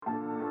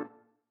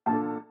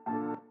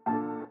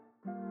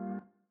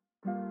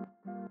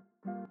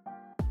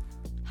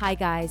Hi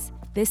guys,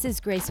 this is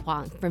Grace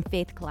Huang from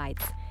Faith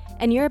Collides,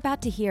 and you're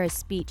about to hear a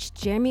speech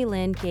Jeremy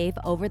Lin gave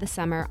over the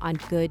summer on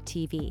Good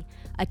TV,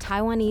 a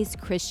Taiwanese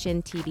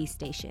Christian TV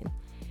station.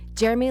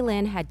 Jeremy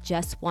Lin had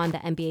just won the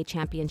NBA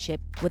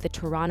championship with the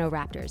Toronto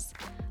Raptors,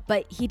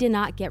 but he did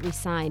not get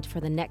re-signed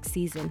for the next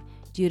season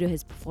due to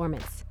his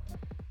performance.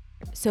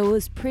 So it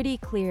was pretty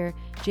clear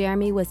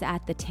Jeremy was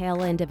at the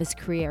tail end of his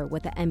career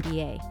with the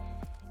NBA.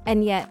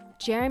 And yet,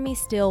 Jeremy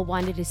still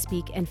wanted to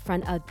speak in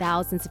front of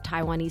thousands of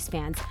Taiwanese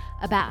fans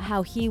about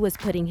how he was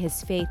putting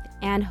his faith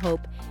and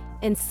hope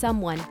in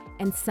someone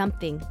and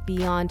something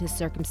beyond his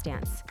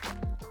circumstance.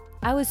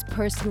 I was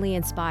personally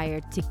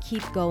inspired to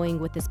keep going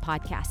with this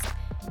podcast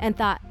and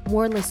thought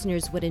more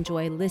listeners would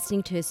enjoy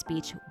listening to his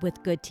speech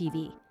with Good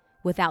TV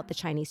without the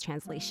Chinese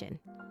translation.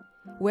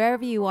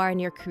 Wherever you are in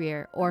your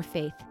career or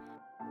faith,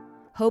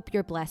 hope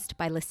you're blessed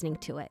by listening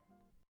to it.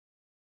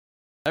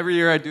 Every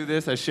year I do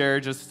this, I share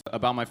just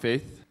about my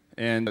faith.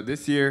 And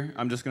this year,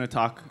 I'm just going to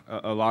talk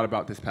a lot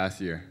about this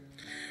past year.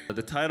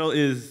 The title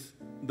is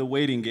The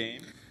Waiting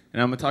Game,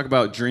 and I'm going to talk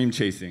about dream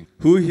chasing.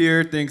 Who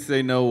here thinks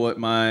they know what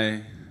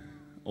my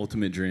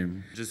ultimate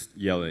dream? Just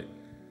yell it.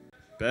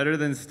 Better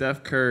than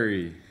Steph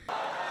Curry.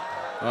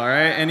 All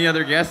right, any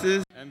other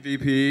guesses?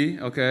 MVP,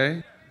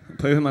 okay.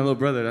 Play with my little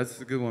brother, that's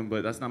a good one,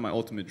 but that's not my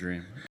ultimate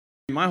dream.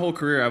 My whole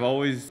career, I've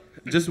always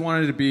just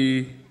wanted to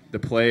be the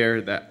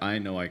player that I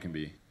know I can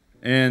be.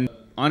 And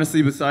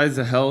honestly, besides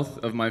the health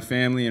of my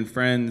family and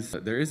friends,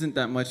 there isn't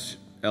that much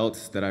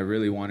else that I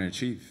really want to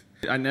achieve.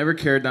 I never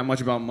cared that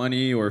much about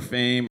money or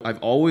fame. I've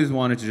always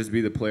wanted to just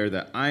be the player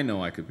that I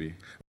know I could be.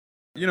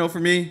 You know, for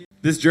me,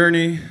 this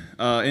journey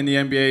in the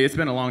NBA, it's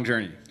been a long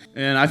journey.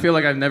 And I feel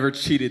like I've never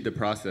cheated the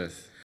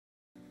process.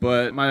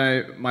 But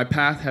my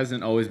path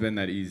hasn't always been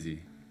that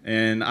easy.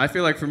 And I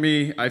feel like for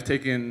me, I've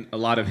taken a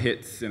lot of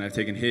hits, and I've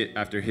taken hit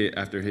after hit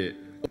after hit.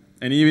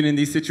 And even in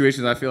these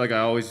situations, I feel like I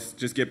always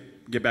just get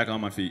back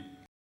on my feet.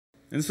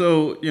 And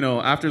so, you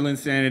know, after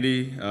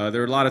Linsanity,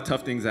 there were a lot of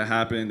tough things that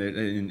happened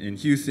in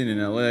Houston,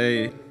 in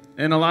LA,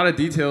 and a lot of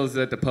details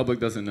that the public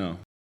doesn't know.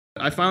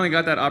 I finally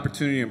got that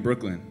opportunity in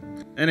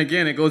Brooklyn. And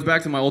again, it goes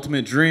back to my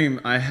ultimate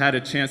dream. I had a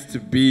chance to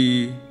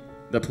be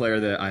the player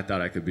that I thought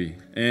I could be.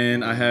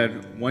 And I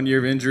had 1 year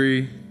of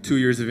injury, 2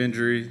 years of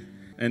injury,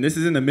 and this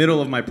is in the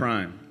middle of my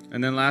prime.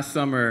 And then last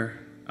summer,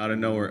 out of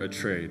nowhere, a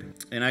trade.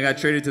 And I got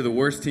traded to the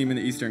worst team in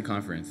the Eastern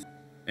Conference.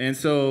 And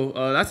so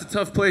that's a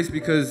tough place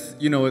because,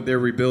 you know, they're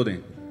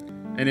rebuilding.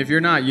 And if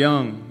you're not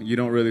young, you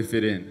don't really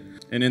fit in.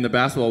 And in the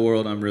basketball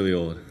world, I'm really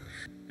old.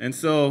 And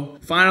so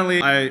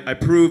finally, I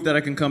proved that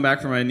I can come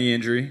back from my knee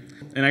injury,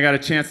 and I got a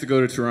chance to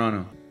go to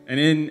Toronto. And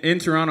in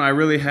Toronto, I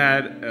really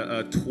had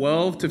a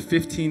 12 to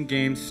 15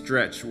 game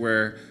stretch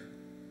where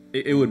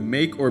it would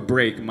make or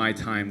break my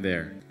time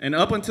there. And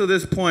up until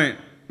this point,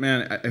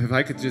 man, if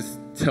I could just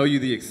tell you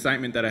the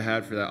excitement that I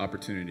had for that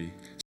opportunity.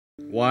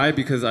 Why?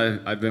 Because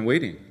I've been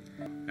waiting.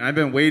 And I've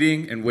been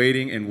waiting and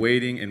waiting and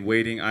waiting and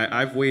waiting.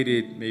 I've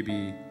waited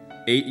maybe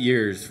 8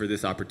 years for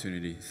this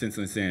opportunity since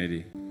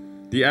Linsanity.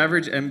 The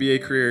average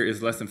NBA career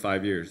is less than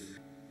 5 years.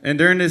 And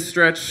during this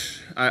stretch,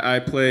 I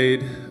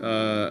played,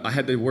 I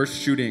had the worst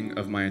shooting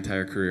of my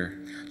entire career.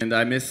 And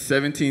I missed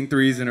 17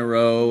 threes in a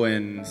row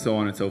and so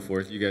on and so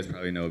forth. You guys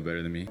probably know it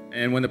better than me.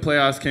 And when the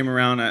playoffs came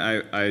around,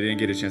 I didn't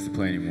get a chance to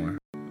play anymore.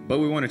 But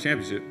we won a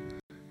championship.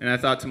 And I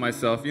thought to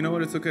myself, you know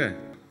what, it's okay.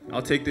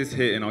 I'll take this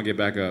hit and I'll get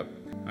back up.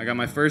 I got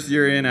my first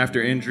year in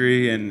after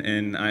injury,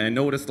 and I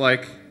know what it's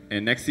like,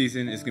 and next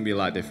season it's going to be a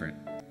lot different.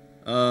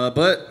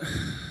 But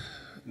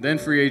then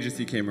free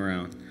agency came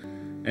around,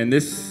 and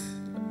this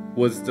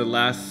was the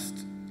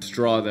last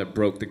straw that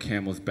broke the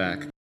camel's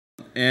back.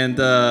 And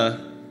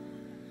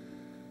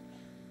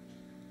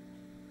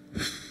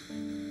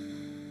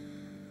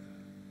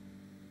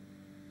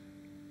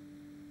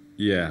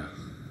yeah.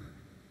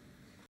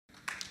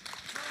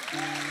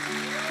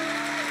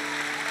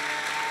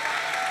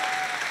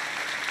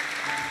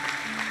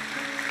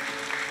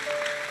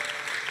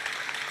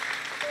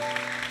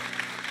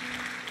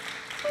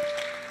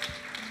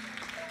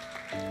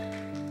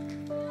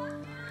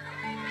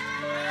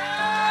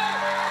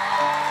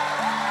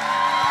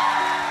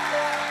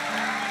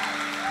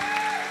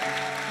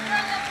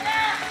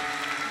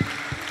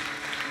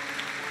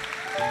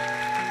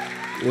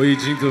我已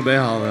经准备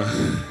好了。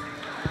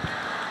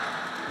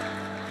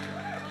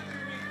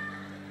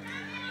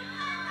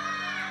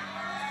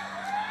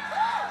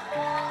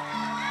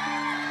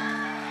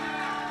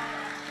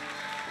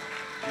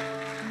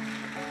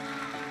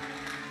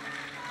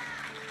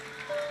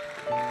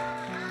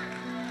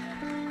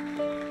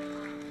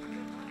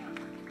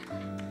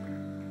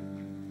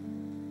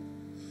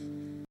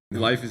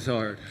Life is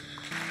hard.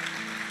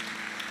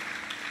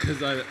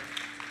 Because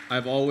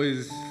I've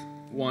always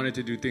wanted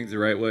to do things the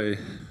right way.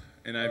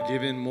 And I've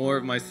given more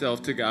of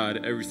myself to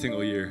God every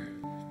single year.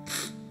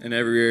 And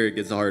every year it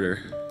gets harder.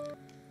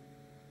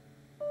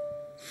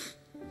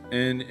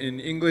 And in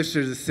English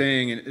there's a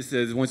saying, and it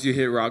says, once you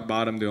hit rock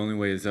bottom, the only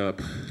way is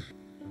up.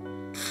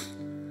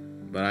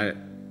 But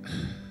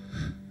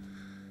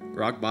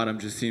rock bottom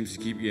just seems to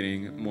keep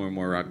getting more and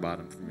more rock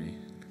bottom for me.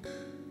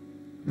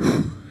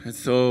 And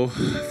so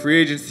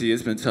free agency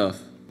has been tough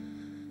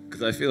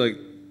because I feel like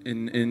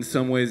in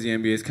some ways the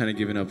NBA has kind of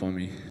given up on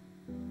me.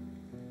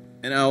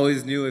 And I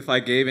always knew if I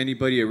gave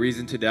anybody a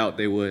reason to doubt,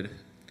 they would.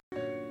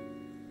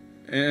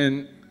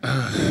 And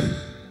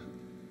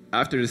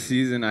after the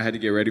season, I had to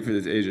get ready for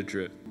this Asia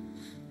trip.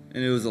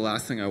 And it was the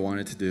last thing I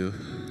wanted to do.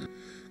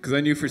 Because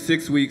I knew for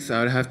 6 weeks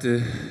I would have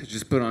to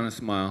just put on a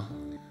smile.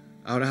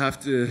 I would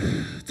have to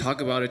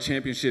talk about a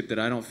championship that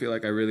I don't feel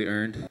like I really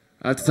earned.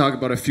 I have to talk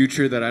about a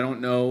future that I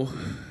don't know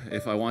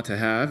if I want to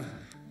have.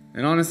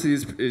 And honestly,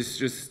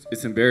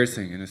 it's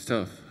embarrassing and it's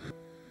tough.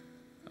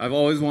 I've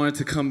always wanted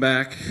to come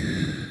back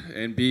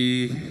and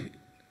be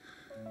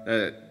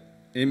that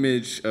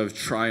image of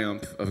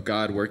triumph of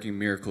God working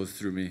miracles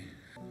through me.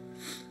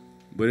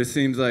 But it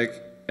seems like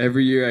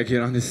every year I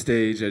get on this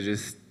stage, I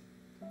just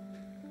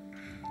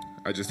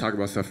talk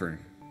about suffering.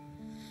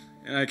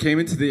 And I came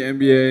into the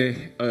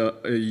NBA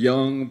a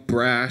young,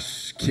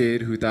 brash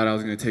kid who thought I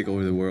was going to take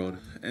over the world.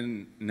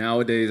 And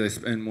nowadays I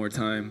spend more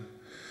time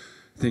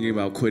thinking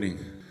about quitting.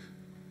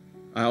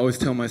 I always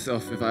tell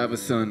myself, if I have a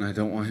son, I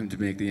don't want him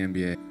to make the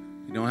NBA.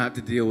 You don't have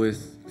to deal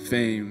with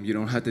fame. You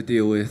don't have to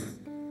deal with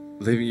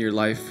living your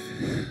life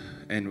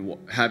and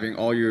having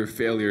all your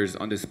failures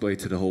on display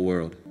to the whole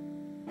world.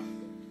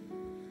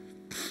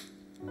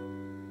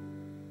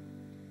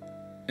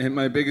 And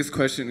my biggest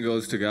question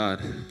goes to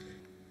God.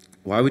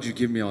 Why would you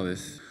give me all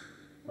this?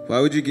 Why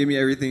would you give me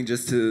everything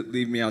just to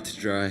leave me out to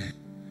dry?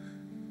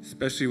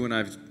 Especially when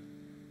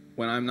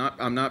I'm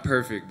not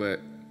perfect, but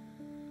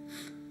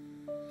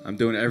I'm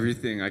doing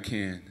everything I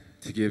can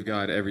to give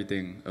God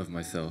everything of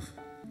myself.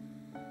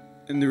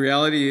 And the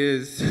reality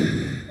is,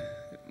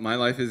 my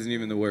life isn't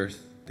even the worst.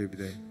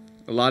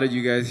 A lot of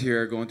you guys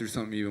here are going through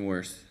something even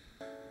worse.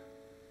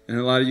 And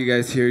a lot of you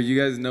guys here, you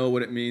guys know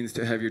what it means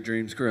to have your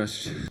dreams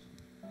crushed.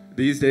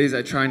 These days,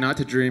 I try not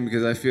to dream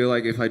because I feel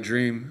like if I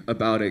dream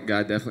about it,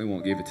 God definitely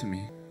won't give it to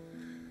me.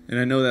 And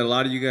I know that a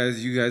lot of you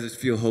guys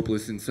feel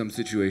hopeless in some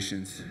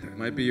situations. It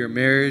might be your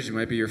marriage, it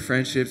might be your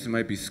friendships, it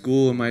might be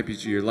school, it might be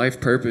your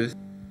life purpose.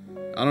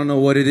 I don't know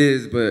what it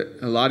is, but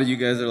a lot of you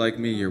guys are like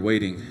me, you're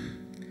waiting.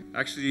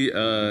 Actually,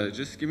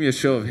 just give me a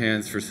show of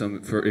hands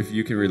for if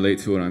you can relate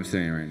to what I'm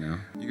saying right now.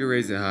 You can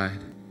raise it high.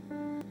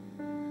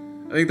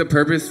 I think the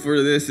purpose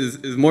for this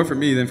is more for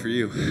me than for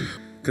you.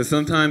 Because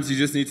sometimes you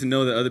just need to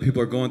know that other people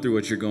are going through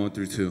what you're going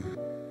through too.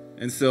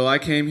 And so I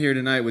came here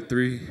tonight with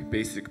 3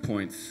 basic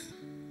points.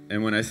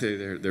 And when I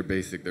say they're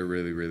basic, they're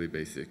really, really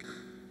basic.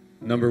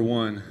 Number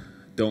 1,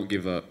 don't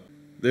give up.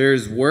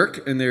 There's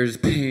work and there's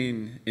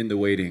pain in the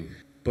waiting,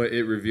 but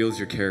it reveals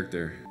your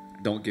character.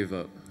 Don't give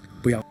up.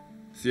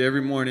 See,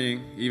 every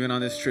morning, even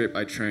on this trip,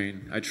 I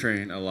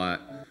train a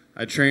lot.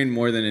 I train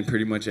more than in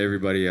pretty much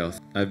everybody else.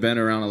 I've been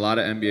around a lot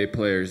of NBA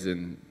players,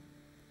 and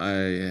I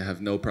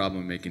have no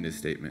problem making this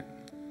statement.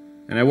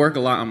 And I work a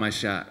lot on my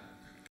shot.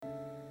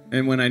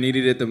 And when I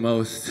needed it the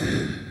most,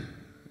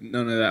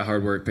 none of that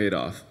hard work paid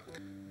off.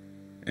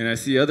 And I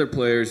see other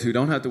players who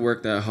don't have to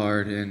work that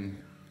hard, and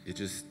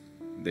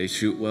they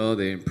shoot well,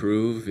 they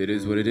improve, it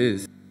is what it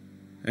is.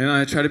 And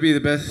I try to be the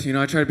best,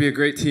 I try to be a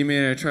great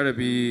teammate, I try to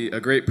be a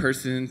great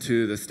person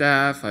to the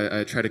staff,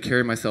 I try to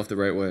carry myself the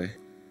right way.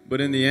 But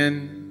in the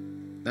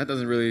end, that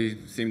doesn't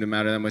really seem to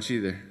matter that much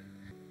either.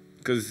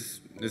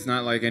 Because it's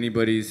not like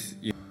anybody's,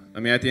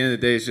 at the end of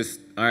the day, it's just,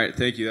 all right,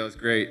 thank you, that was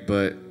great,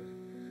 but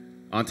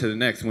on to the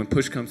next. When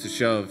push comes to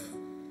shove,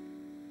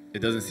 it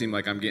doesn't seem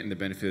like I'm getting the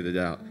benefit of the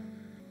doubt.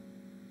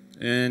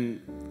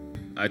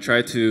 And I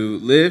try to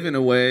live in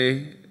a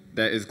way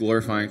that is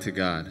glorifying to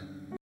God.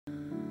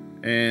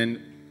 And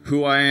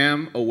who I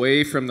am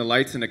away from the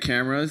lights and the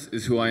cameras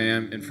is who I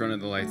am in front of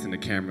the lights and the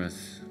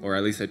cameras, or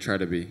at least I try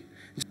to be.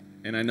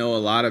 And I know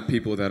a lot of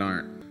people that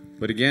aren't.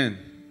 But again,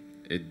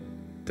 it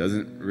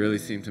doesn't really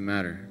seem to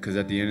matter, because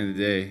at the end of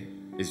the day,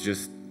 it's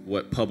just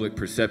what public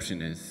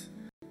perception is.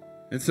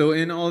 And so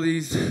in all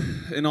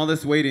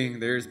this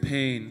waiting, there is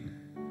pain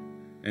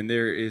and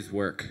there is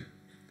work.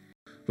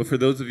 But for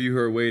those of you who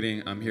are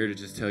waiting, I'm here to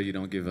just tell you,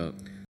 don't give up.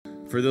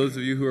 For those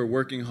of you who are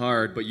working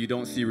hard but you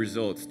don't see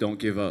results, don't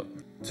give up.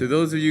 To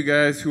those of you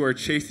guys who are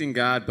chasing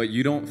God but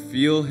you don't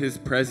feel His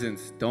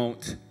presence,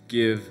 don't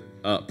give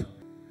up.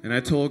 And I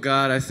told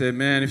God, I said,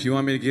 man, if you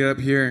want me to get up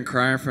here and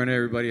cry in front of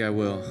everybody, I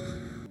will.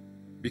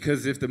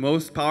 Because if the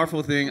most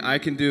powerful thing I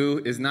can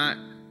do is not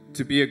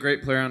to be a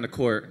great player on the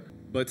court,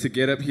 but to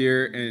get up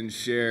here and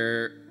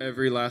share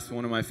every last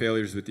one of my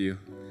failures with you.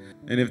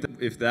 And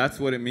if that's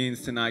what it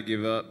means to not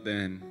give up,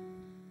 then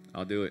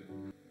I'll do it.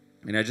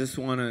 And I just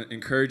want to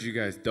encourage you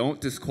guys, don't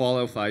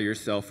disqualify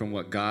yourself from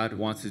what God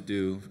wants to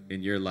do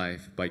in your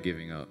life by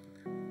giving up.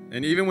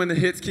 And even when the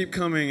hits keep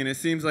coming and it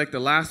seems like the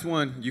last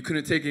one, you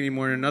couldn't take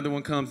anymore, and another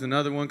one comes,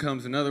 another one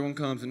comes, another one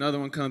comes, another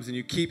one comes, and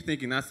you keep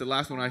thinking that's the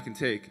last one I can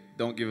take,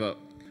 don't give up.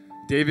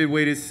 David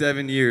waited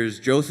 7 years,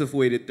 Joseph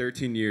waited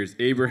 13 years,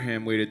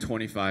 Abraham waited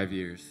 25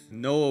 years,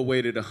 Noah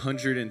waited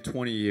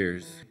 120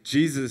 years,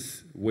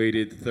 Jesus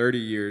waited 30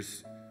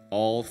 years,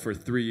 all for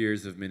 3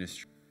 years of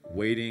ministry.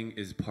 Waiting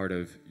is part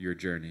of your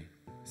journey.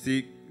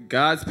 See,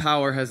 God's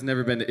power has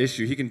never been the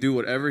issue. He can do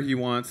whatever he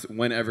wants,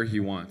 whenever he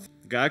wants.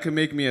 God can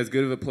make me as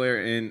good of a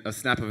player in a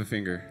snap of a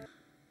finger.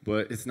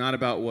 But it's not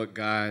about what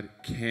God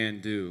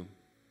can do.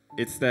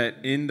 It's that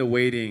in the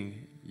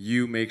waiting,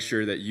 you make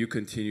sure that you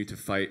continue to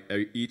fight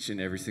each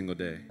and every single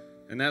day.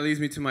 And that leads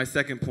me to my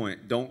second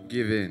point. Don't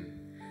give in.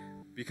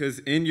 Because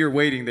in your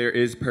waiting, there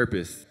is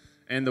purpose.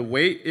 And the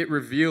wait, it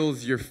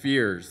reveals your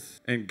fears.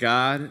 And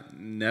God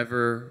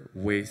never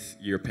wastes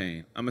your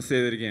pain. I'm going to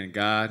say that again.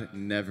 God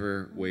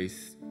never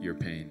wastes your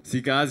pain. See,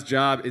 God's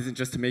job isn't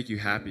just to make you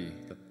happy.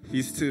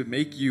 He's to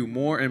make you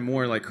more and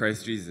more like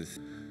Christ Jesus.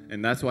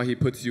 And that's why he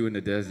puts you in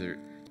the desert.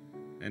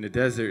 And the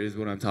desert is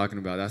what I'm talking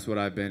about. That's what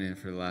I've been in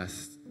for the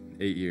last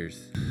 8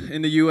 years.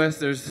 In the U.S.,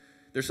 there's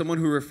someone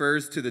who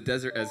refers to the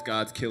desert as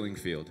God's killing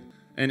field.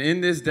 And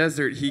in this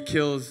desert, he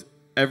kills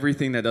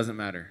everything that doesn't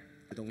matter.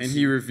 And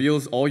he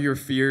reveals all your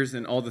fears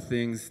and all the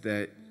things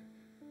that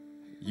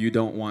you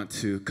don't want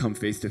to come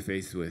face to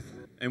face with.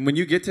 And when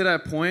you get to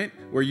that point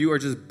where you are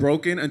just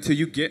broken until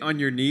you get on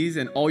your knees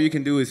and all you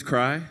can do is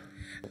cry,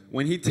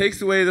 when he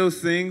takes away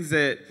those things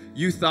that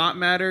you thought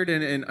mattered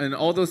and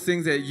all those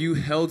things that you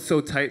held so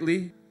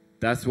tightly,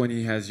 that's when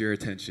he has your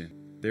attention.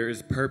 There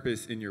is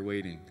purpose in your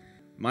waiting.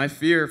 My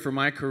fear for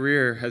my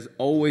career has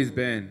always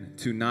been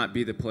to not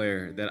be the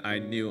player that I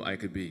knew I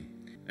could be.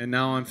 And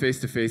now I'm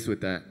face to face with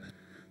that.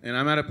 And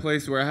I'm at a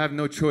place where I have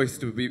no choice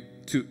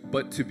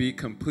but to be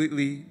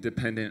completely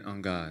dependent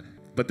on God.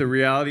 But the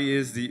reality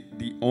is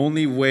the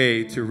only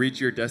way to reach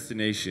your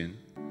destination,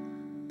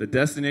 the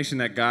destination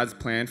that God's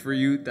planned for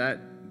you,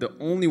 that the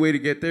only way to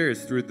get there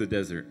is through the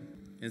desert.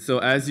 And so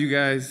as you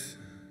guys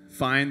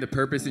find the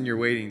purpose in your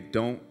waiting,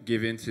 don't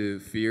give in to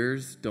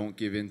fears, don't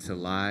give in to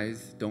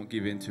lies, don't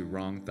give in to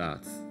wrong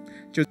thoughts.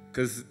 Just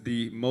because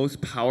the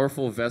most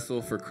powerful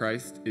vessel for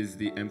Christ is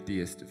the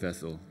emptiest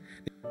vessel.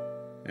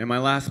 And my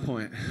last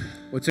point,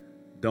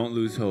 don't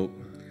lose hope.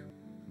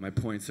 My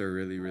points are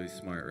really, really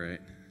smart, right?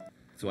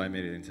 That's why I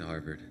made it into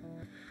Harvard.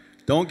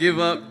 Don't give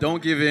up,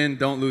 don't give in,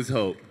 don't lose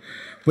hope.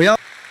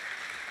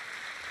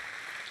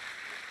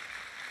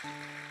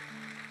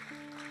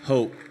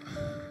 Hope.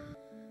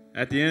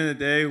 At the end of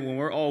the day, when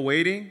we're all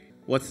waiting,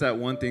 what's that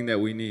one thing that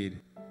we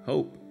need?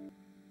 Hope.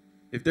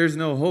 If there's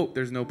no hope,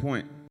 there's no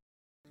point.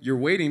 You're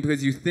waiting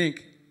because you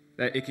think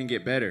that it can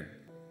get better.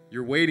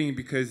 You're waiting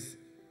because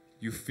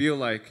you feel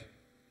like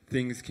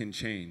things can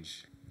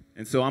change.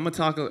 And so I'm going to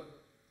talk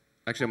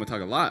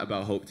a lot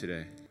about hope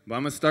today. But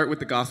I'm going to start with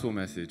the gospel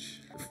message.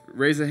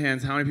 Raise the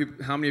hands. How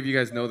many of you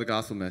guys know the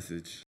gospel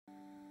message?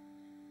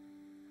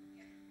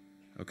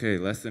 Okay,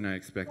 less than I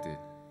expected.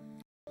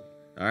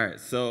 All right,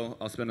 so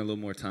I'll spend a little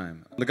more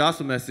time. The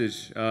gospel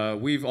message,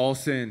 we've all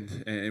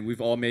sinned and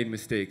we've all made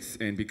mistakes.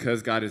 And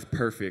because God is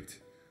perfect,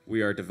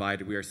 we are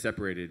divided, we are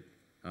separated.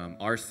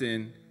 Our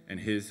sin and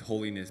his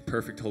holiness,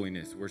 perfect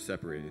holiness, we're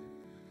separated.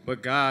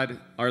 But God,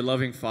 our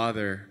loving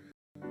Father,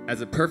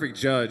 as a perfect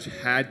judge,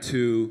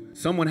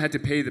 someone had to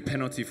pay the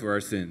penalty for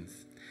our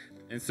sins.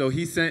 And so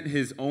he sent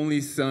his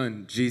only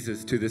son,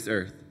 Jesus, to this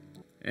earth.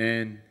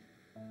 And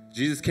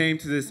Jesus came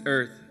to this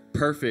earth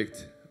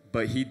perfect,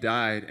 but he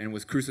died and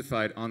was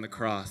crucified on the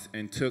cross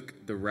and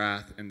took the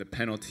wrath and the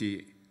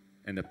penalty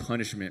and the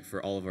punishment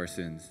for all of our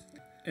sins.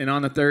 And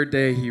on the third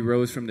day, he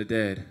rose from the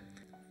dead.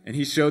 And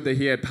he showed that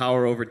he had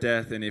power over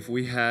death. And if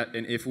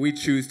we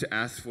choose to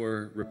ask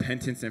for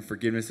repentance and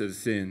forgiveness of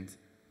sins,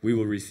 we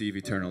will receive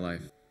eternal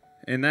life.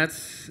 And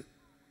that's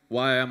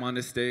why I'm on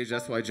this stage.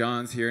 That's why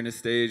John's here on this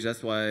stage.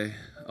 That's why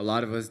a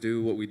lot of us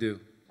do what we do.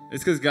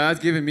 It's because God's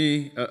given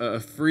me a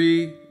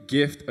free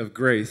gift of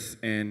grace.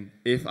 And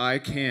if I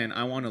can,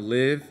 I want to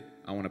live,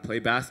 I want to play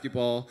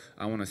basketball,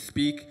 I want to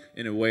speak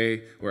in a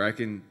way where I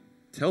can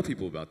tell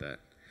people about that.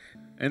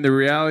 And the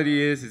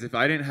reality is if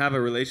I didn't have a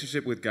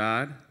relationship with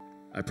God,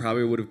 I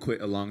probably would have quit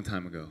a long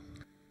time ago.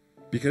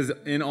 Because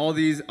in all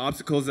these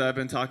obstacles that I've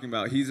been talking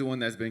about, he's the one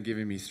that's been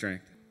giving me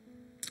strength.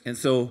 And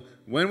so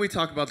when we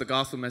talk about the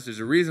gospel message,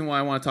 the reason why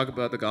I want to talk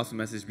about the gospel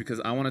message is because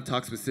I want to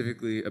talk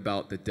specifically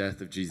about the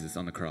death of Jesus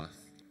on the cross.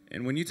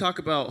 And when you talk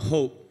about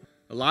hope,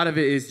 a lot of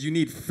it is you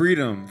need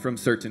freedom from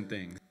certain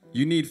things.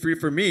 You need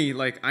for me,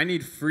 I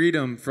need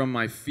freedom from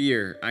my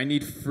fear. I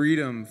need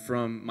freedom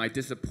from my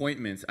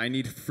disappointments. I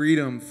need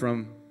freedom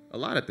from a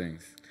lot of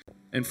things.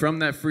 And from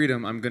that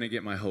freedom, I'm going to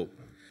get my hope.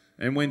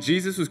 And when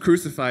Jesus was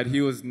crucified,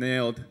 he was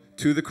nailed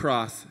to the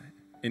cross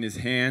in his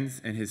hands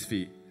and his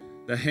feet.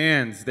 The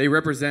hands, they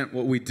represent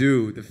what we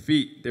do. The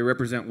feet, they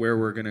represent where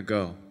we're going to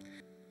go.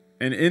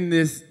 And in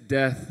this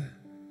death,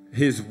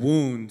 his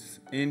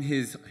wounds in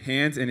his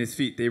hands and his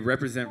feet, they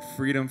represent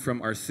freedom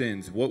from our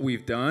sins. What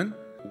we've done,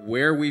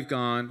 where we've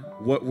gone,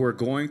 what we're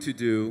going to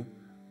do,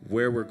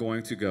 where we're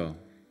going to go.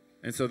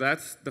 And so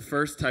that's the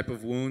first type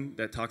of wound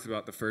that talks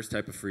about the first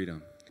type of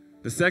freedom.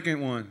 The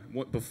second one,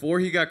 before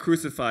he got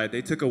crucified,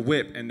 they took a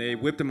whip and they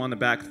whipped him on the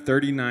back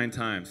 39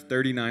 times,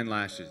 39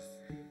 lashes.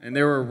 And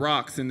there were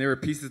rocks and there were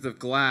pieces of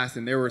glass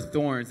and there were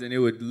thorns, and it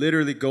would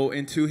literally go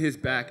into his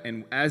back,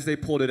 and as they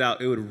pulled it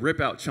out, it would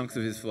rip out chunks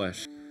of his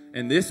flesh.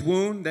 And this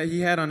wound that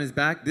he had on his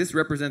back, this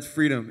represents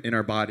freedom in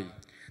our body.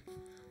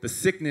 the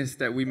sickness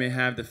that we may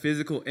have, the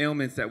physical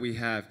ailments that we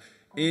have.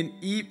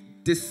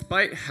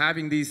 Despite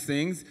having these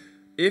things,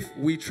 if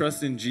we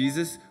trust in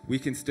Jesus, we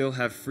can still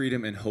have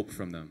freedom and hope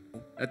from them.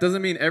 That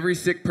doesn't mean every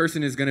sick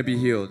person is going to be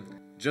healed.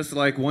 Just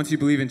like once you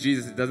believe in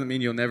Jesus, it doesn't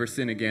mean you'll never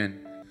sin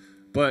again.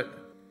 But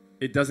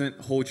it doesn't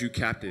hold you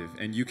captive,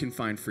 and you can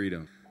find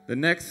freedom. The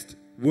next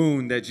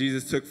wound that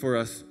Jesus took for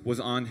us was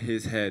on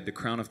his head, the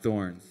crown of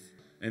thorns.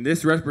 And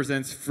this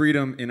represents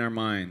freedom in our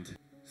mind.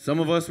 Some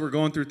of us were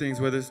going through things,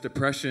 whether it's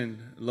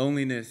depression,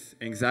 loneliness,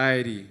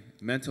 anxiety,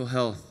 mental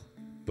health.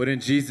 But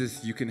in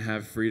Jesus, you can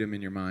have freedom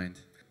in your mind.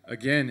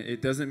 Again,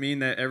 it doesn't mean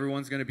that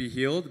everyone's going to be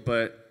healed,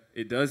 but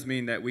it does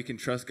mean that we can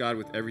trust God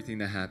with everything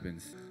that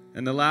happens.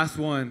 And the last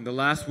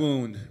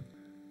wound,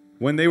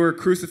 when they were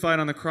crucified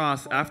on the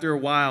cross, after a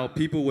while,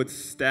 people would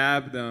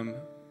stab them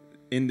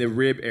in the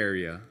rib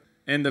area.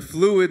 And the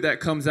fluid that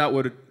comes out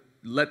would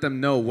let them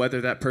know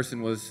whether that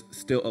person was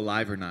still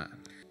alive or not.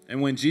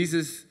 And when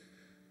Jesus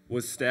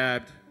was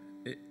stabbed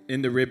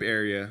in the rib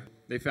area,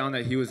 they found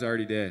that he was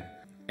already dead.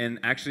 And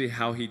actually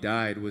how he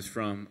died was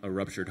from a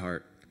ruptured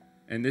heart.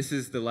 And this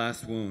is the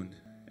last wound.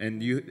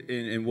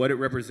 And what it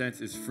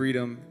represents is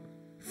freedom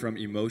from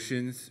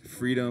emotions,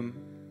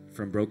 freedom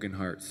from broken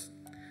hearts.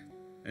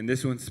 And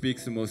this one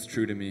speaks the most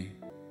true to me,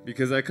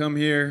 because I come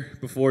here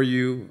before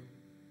you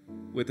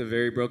with a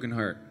very broken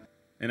heart.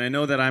 And I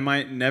know that I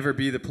might never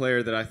be the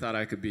player that I thought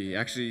I could be.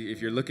 Actually,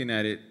 if you're looking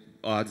at it,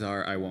 odds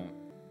are I won't.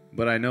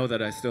 But I know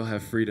that I still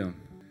have freedom.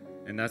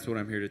 And that's what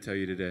I'm here to tell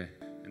you today.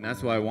 And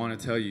that's why I want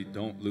to tell you,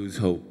 don't lose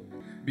hope.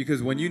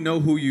 Because when you know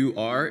who you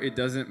are, it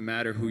doesn't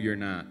matter who you're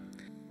not.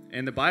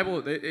 And the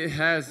Bible, it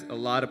has a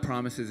lot of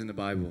promises in the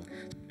Bible.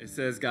 It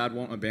says God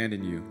won't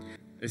abandon you.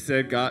 It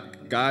said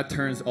God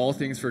turns all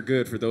things for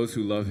good for those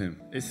who love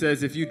him. It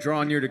says if you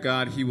draw near to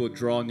God, he will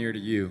draw near to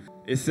you.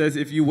 It says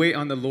if you wait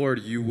on the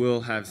Lord, you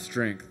will have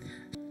strength.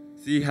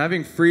 See,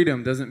 having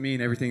freedom doesn't mean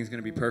everything's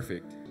going to be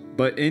perfect.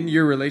 But in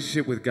your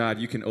relationship with God,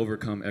 you can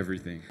overcome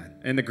everything.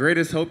 And the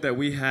greatest hope that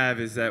we have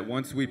is that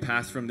once we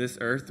pass from this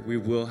earth, we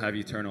will have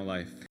eternal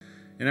life.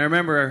 And I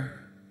remember,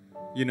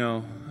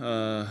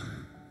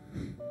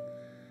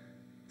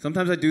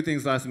 sometimes I do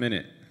things last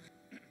minute.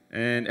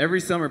 And every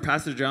summer,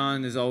 Pastor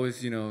John is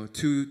always,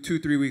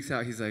 2-3 weeks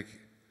out. He's like,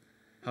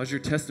 how's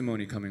your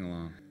testimony coming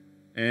along?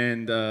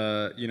 And,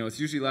 it's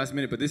usually last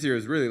minute, but this year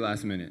is really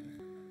last minute.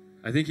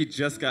 I think he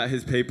just got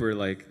his paper,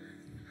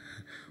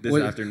 this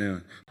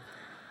afternoon.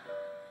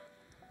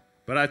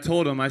 But I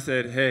told him, I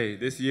said, hey,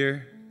 this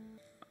year,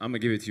 I'm going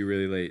to give it to you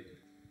really late.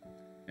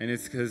 And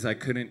it's because I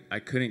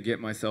couldn't get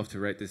myself to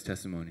write this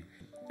testimony.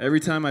 Every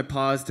time I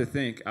paused to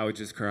think, I would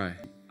just cry.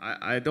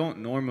 I don't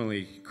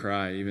normally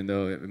cry, even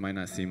though it might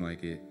not seem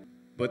like it.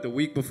 But the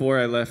week before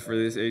I left for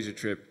this Asia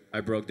trip,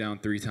 I broke down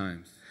 3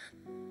 times.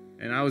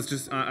 And I was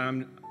just,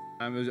 I'm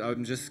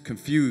just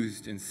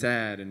confused and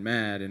sad and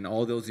mad and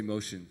all those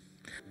emotions.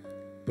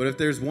 But if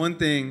there's one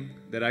thing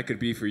that I could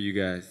be for you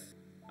guys,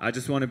 I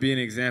just want to be an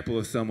example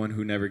of someone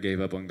who never gave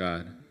up on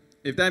God.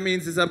 If that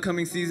means this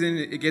upcoming season,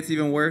 it gets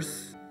even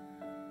worse,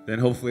 then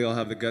hopefully I'll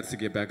have the guts to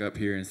get back up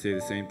here and say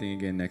the same thing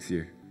again next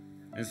year.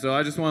 And so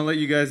I just want to let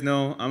you guys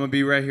know I'm going to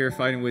be right here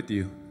fighting with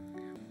you.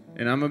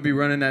 And I'm going to be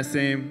running that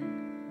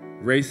same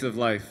race of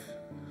life.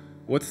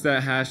 What's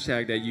that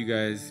hashtag that you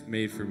guys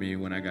made for me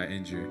when I got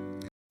injured?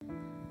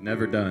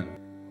 Never done.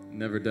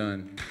 Never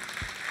done.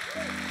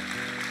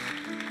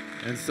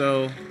 And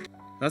so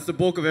that's the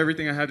bulk of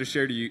everything I had to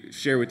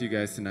share with you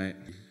guys tonight.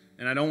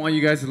 And I don't want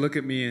you guys to look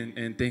at me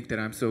and think that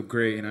I'm so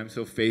great and I'm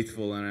so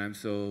faithful and I'm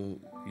so,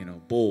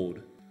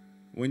 bold.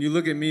 When you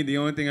look at me, the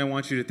only thing I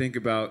want you to think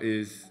about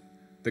is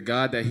the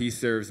God that he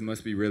serves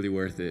must be really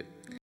worth it,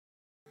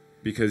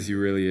 because he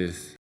really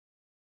is.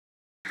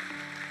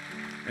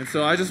 And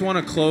so I just want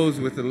to close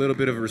with a little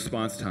bit of a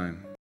response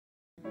time.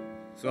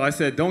 So I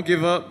said, don't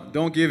give up,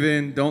 don't give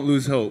in, don't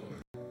lose hope.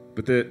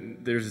 But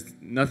there's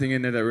nothing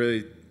in there that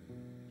really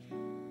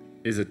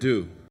is a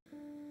do.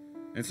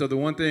 And so the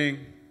one thing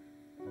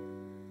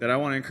that I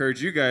want to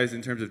encourage you guys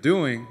in terms of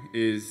doing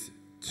is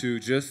to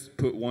just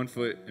put one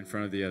foot in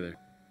front of the other.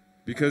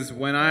 Because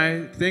when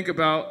I think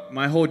about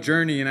my whole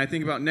journey and I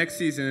think about next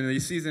season and the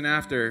season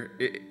after,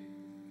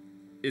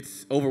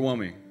 it's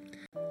overwhelming.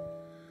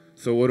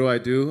 So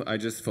what do? I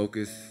just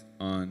focus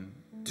on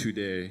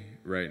today,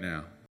 right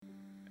now.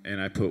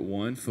 And I put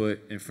one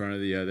foot in front of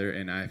the other.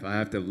 And if I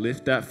have to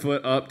lift that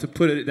foot up to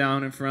put it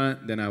down in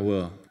front, then I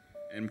will.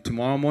 And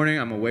tomorrow morning,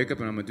 I'm going to wake up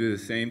and I'm going to do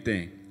the same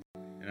thing.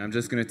 And I'm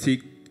just going to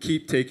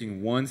keep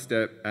taking one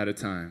step at a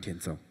time.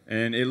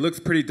 And it looks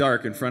pretty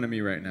dark in front of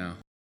me right now.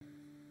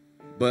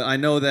 But I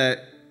know that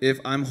if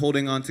I'm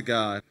holding on to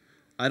God,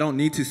 I don't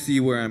need to see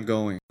where I'm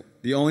going.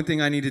 The only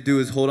thing I need to do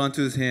is hold on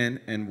to his hand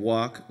and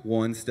walk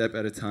one step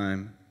at a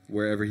time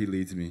wherever he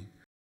leads me.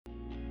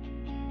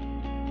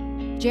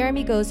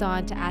 Jeremy goes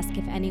on to ask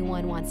if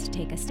anyone wants to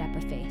take a step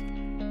of faith.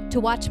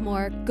 To watch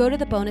more, go to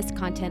the bonus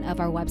content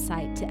of our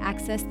website to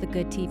access the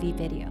Good TV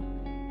video.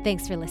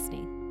 Thanks for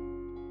listening.